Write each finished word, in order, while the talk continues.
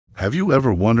Have you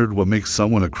ever wondered what makes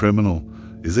someone a criminal?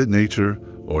 Is it nature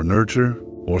or nurture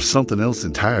or something else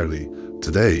entirely?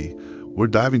 Today, we're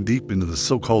diving deep into the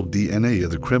so-called DNA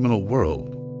of the criminal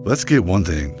world. Let's get one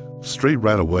thing straight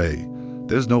right away.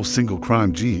 There's no single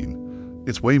crime gene.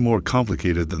 It's way more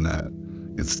complicated than that.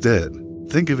 Instead,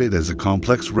 think of it as a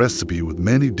complex recipe with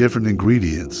many different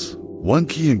ingredients. One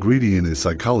key ingredient is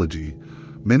psychology.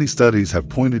 Many studies have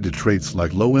pointed to traits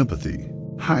like low empathy,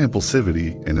 high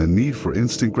impulsivity, and a need for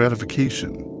instant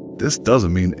gratification. This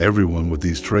doesn't mean everyone with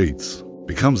these traits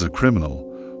becomes a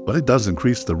criminal, but it does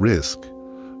increase the risk.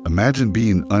 Imagine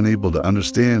being unable to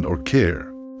understand or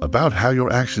care about how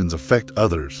your actions affect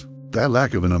others. That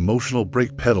lack of an emotional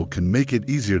brake pedal can make it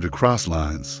easier to cross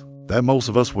lines that most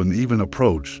of us wouldn't even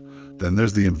approach. Then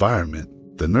there's the environment,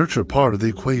 the nurture part of the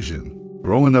equation.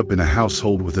 Growing up in a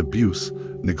household with abuse,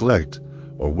 neglect,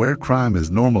 or where crime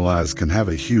is normalized can have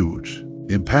a huge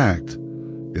impact.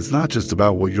 It's not just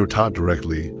about what you're taught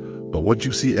directly, but what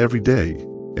you see every day.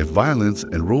 If violence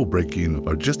and rule breaking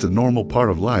are just a normal part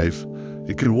of life,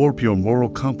 it can warp your moral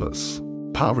compass.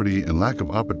 Poverty and lack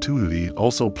of opportunity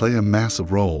also play a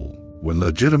massive role. When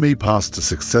legitimate paths to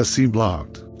success seem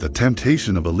blocked, the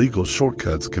temptation of illegal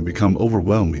shortcuts can become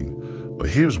overwhelming. But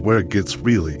here's where it gets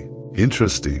really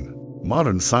interesting.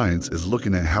 Modern science is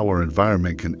looking at how our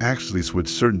environment can actually switch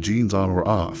certain genes on or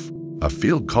off, a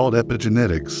field called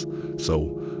epigenetics.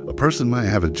 So, a person might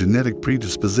have a genetic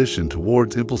predisposition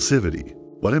towards impulsivity,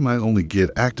 but it might only get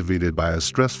activated by a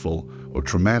stressful or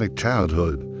traumatic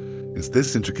childhood. It's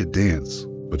this intricate dance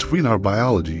between our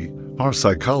biology, our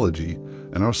psychology,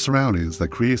 and our surroundings that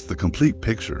creates the complete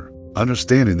picture.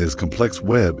 Understanding this complex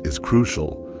web is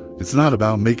crucial. It's not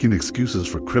about making excuses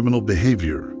for criminal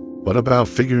behavior, but about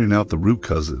figuring out the root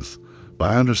causes.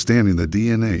 By understanding the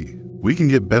DNA, we can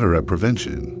get better at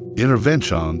prevention,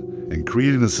 intervention, and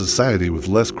creating a society with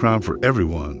less crime for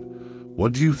everyone.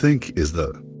 What do you think is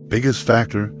the biggest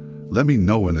factor? Let me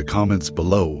know in the comments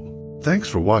below. Thanks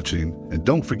for watching, and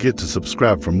don't forget to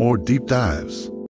subscribe for more deep dives.